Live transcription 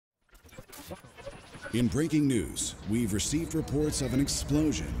In breaking news, we've received reports of an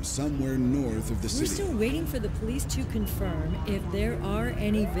explosion somewhere north of the city. We're still waiting for the police to confirm if there are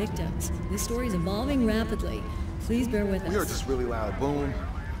any victims. This story is evolving rapidly. Please bear with us. We heard this really loud boom.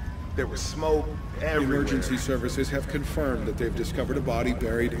 There was smoke everywhere. Emergency services have confirmed that they've discovered a body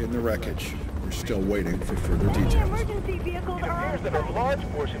buried in the wreckage. We're still waiting for further details. Emergency vehicles are... It appears that a large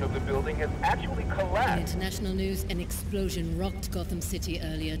portion of the building has actually In collapsed. international news, an explosion rocked Gotham City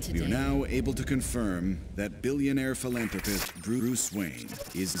earlier today. We are now able to confirm that billionaire philanthropist Bruce Wayne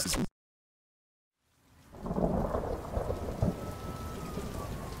is...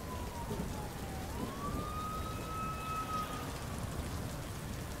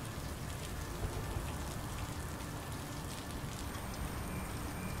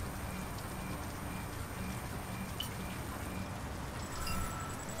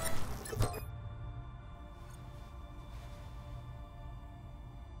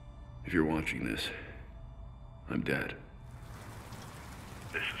 If you're watching this, I'm dead.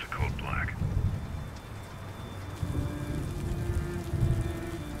 This is a code black.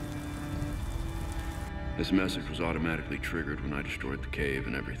 This message was automatically triggered when I destroyed the cave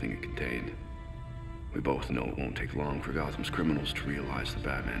and everything it contained. We both know it won't take long for Gotham's criminals to realize the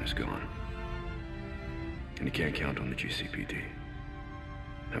Batman is gone. And you can't count on the GCPD.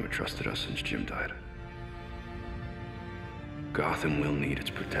 Haven't trusted us since Jim died. Gotham will need its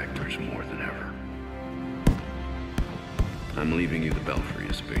protectors more than ever. I'm leaving you the Belfry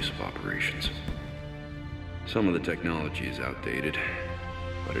as base of operations. Some of the technology is outdated,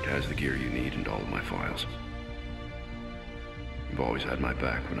 but it has the gear you need and all of my files. You've always had my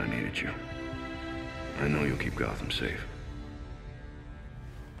back when I needed you. I know you'll keep Gotham safe.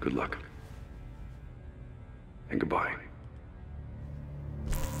 Good luck. And goodbye.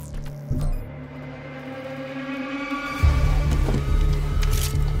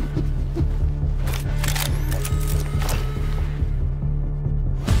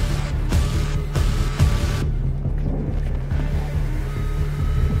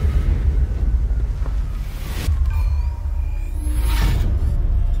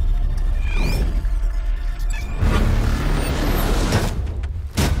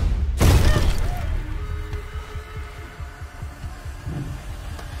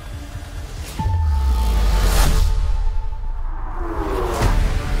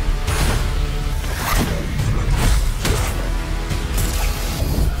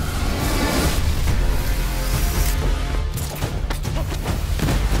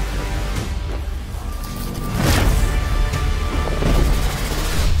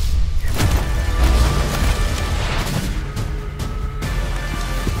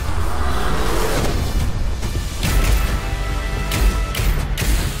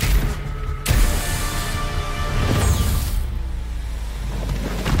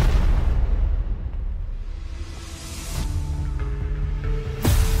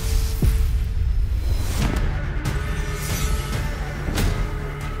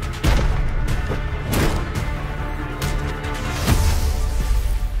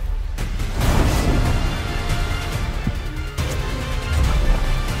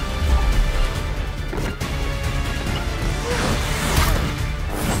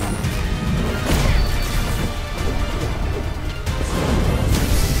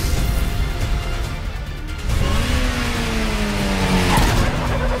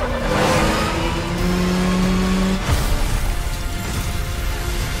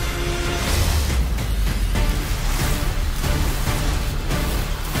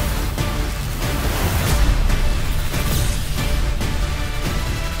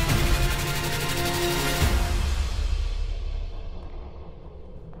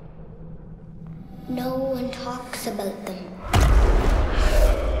 No one talks about them.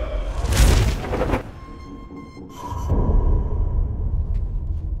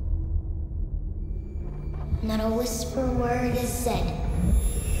 Not a whisper word is said.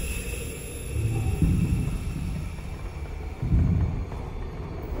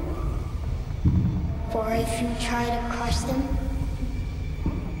 For if you try to cross them,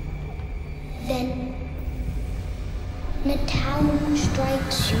 then the town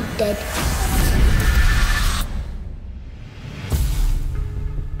strikes you dead.